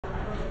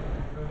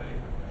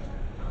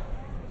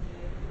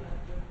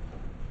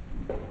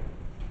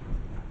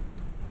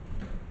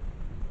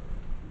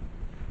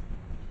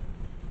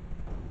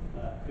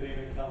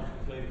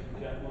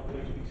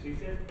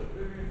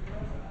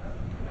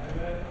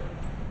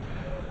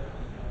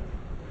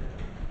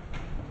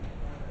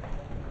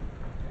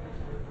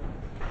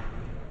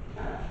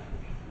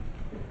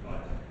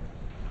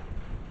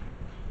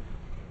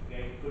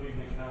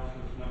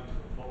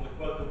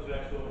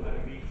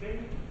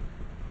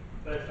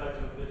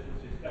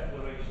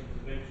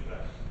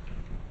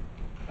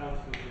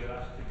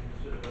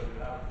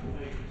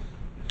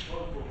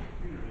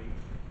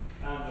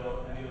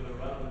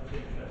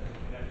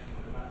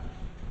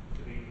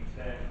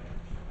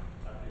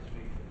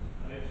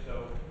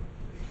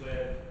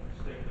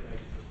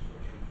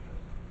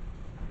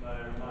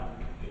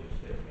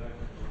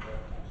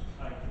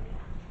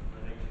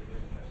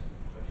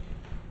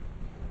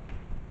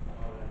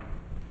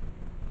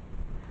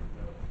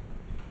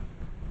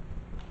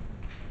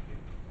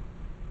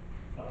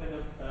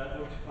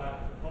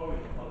notified of the following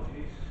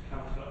apologies: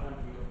 Councillor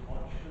Andrew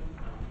Hodgson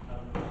and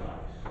Alan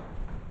Sykes.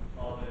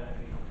 Are there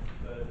any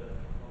further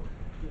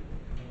apologies?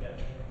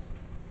 Yes.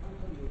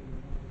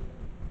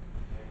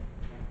 Okay,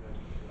 thank you very much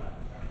for that.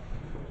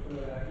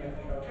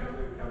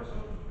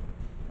 Councillor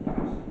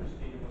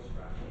Christina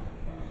Muspratt.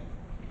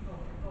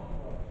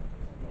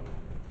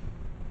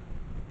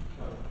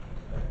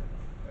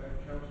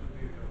 Councillor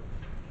Bugle.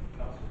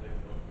 Councillor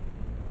Bugle.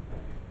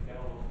 Thank you. Get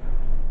all those things.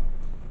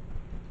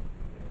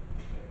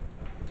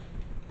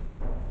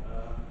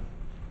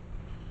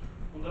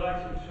 Under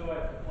item 2, I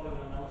have the following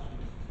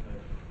announcements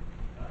today.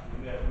 You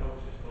may have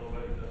noticed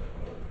already that I've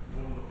got a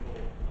wonderful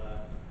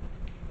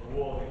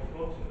award in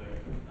front of me,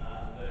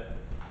 and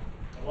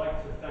I'd like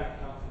to thank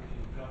Councillor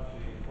Keane for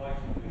actually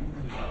inviting me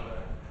to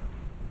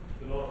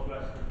the North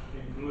West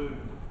in Bloom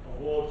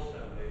Awards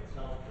Ceremony at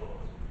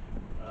Southport.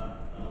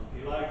 I'm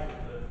delighted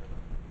that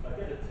I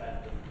did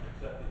attend and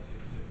accepted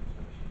your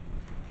invitation,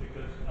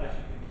 because as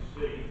you can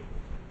see,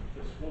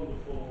 this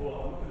wonderful award,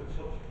 I'm not going to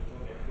touch it because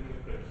I'll get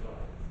fingerprints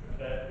on it.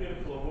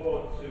 Beautiful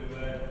award to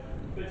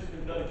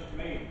Bidston Village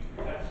Green,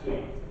 which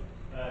actually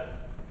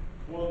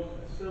won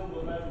a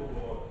silver medal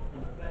award in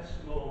the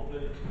best small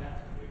village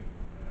category.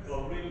 So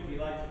I'm really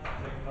delighted to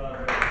take part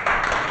in it.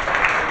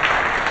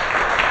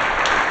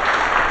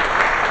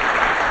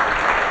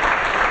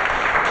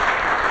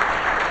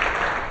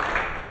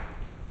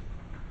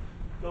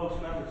 Those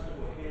members that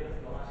were here at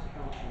the last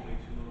council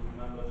meeting will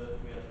remember that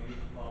we had the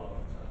youth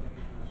parliament. I think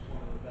it was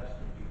one of the best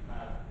that we've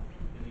had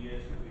in the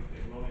years that we've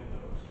been running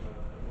those.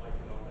 I'd like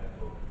to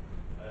echo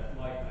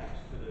my thanks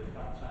to the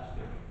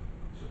fantastic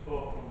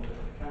support from the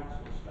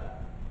council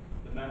staff,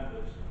 the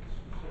members,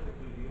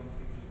 specifically the young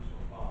people who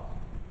took part.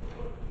 It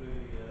was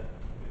really,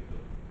 really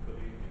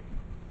good evening.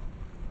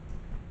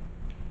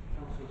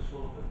 Councillor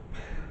Sullivan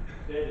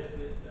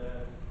stated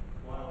that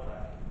a while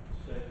back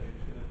said he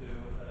was going to do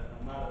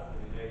a marathon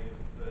in aid of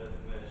the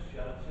Mayor's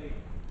charity.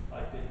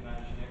 I did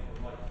mention it.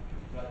 Would like to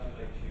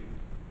congratulate you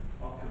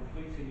on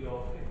completing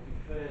your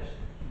 51st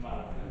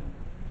marathon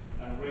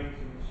and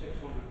raising £600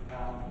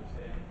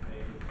 in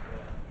aid of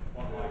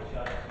one of my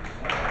charities.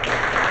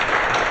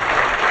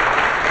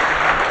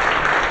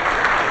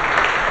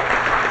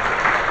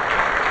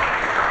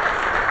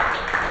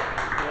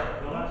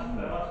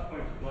 The last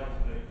point I'd like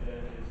to make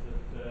is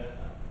that,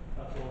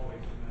 as always,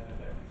 the Mayor and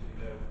Deputy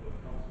Mayor were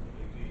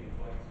constantly being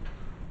invited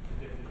to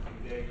different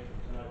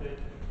engagements, and I did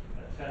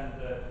attend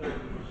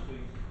Pilgrim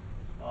Street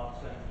Art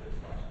Centre this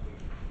last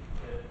week.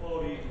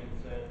 4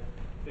 evenings,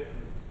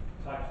 different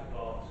types of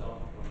art on,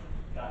 from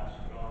dance,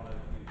 drama,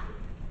 music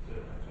to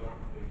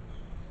photography.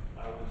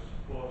 I was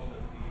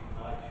fortunate the evening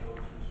I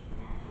chose was for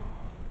music.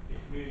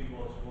 It really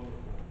was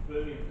wonderful.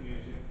 Brilliant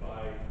music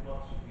by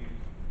lots of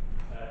youth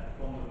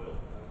from the Wirral.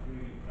 I was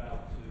really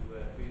proud to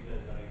be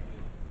there that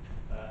evening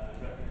and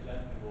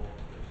represent the Wirral.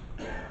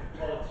 The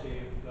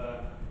quality of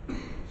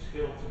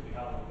skill to be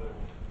had on the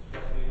Wirral,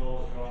 especially in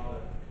all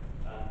drama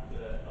and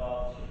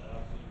arts, are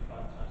absolutely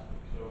fantastic.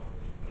 So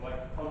I'd like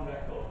to put on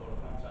record what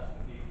a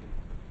fantastic evening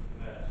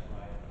the Mayor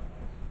tonight.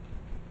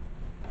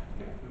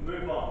 We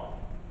move on.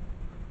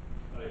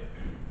 Right.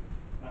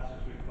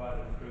 Matters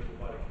required approval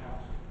by the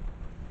Council.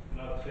 We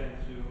now turn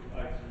to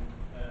item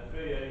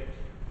 3A,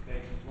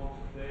 pages 1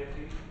 to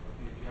 30 of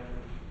the agenda,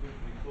 which is group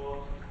report,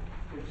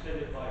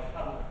 considered by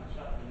Cabinet this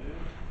afternoon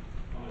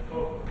on the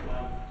corporate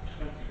plan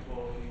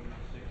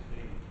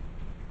 2014-16.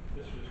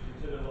 This was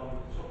considered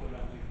along with the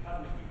supplementary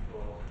Cabinet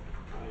report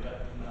and the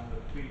elected member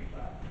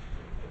feedback.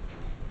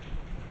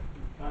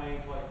 Can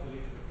I invite the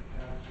Leader of the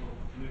Council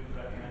to move the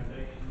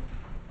recommendation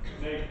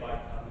made by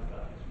Cabinet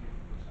at this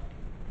meeting this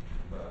afternoon?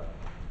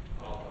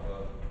 I'll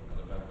have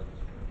an amendment.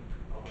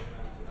 I'll go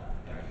down to that.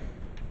 Thank you.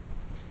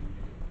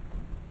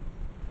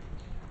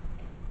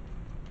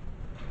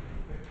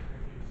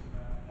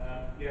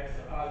 Yes,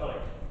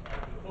 sorry.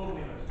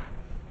 Only a minute.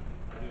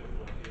 I do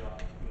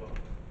apologise.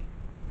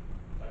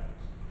 Thanks.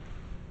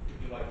 Would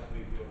you like to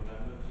move your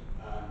amendments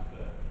and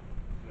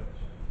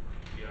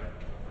Yeah.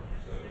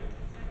 So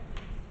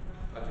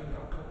I do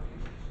have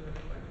copies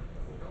circulated.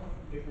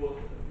 it will.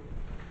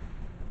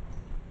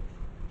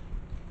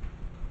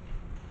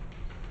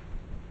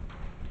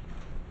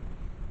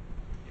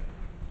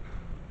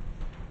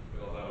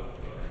 We'll have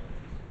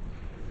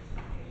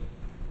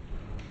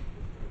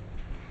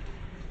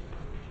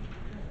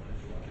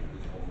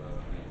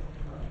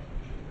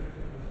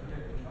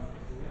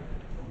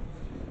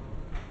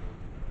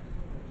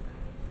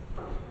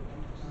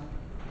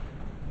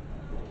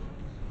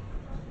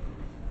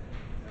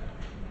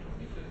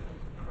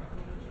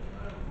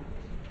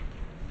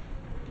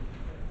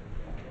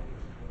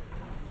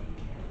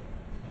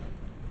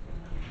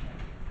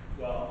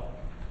well,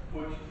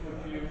 would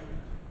you?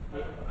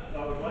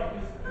 I would like to.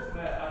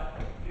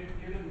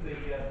 Given the,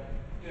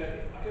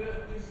 I could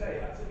just say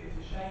it's a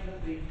shame that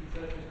the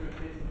Conservative group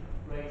didn't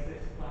raise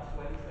this last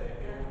Wednesday at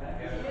the all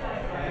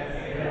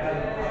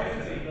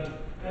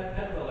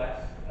nevertheless,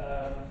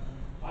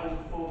 I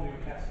would formally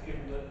request,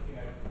 given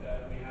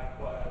that we have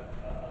quite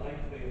a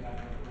lengthy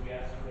amendment, that we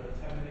ask for a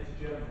 10-minute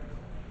adjournment.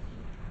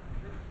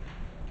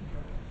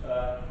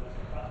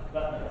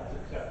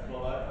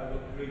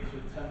 agreed to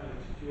a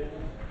 10-minute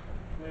adjournment.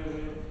 Where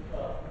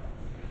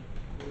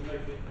we'll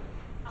make it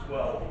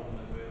 12.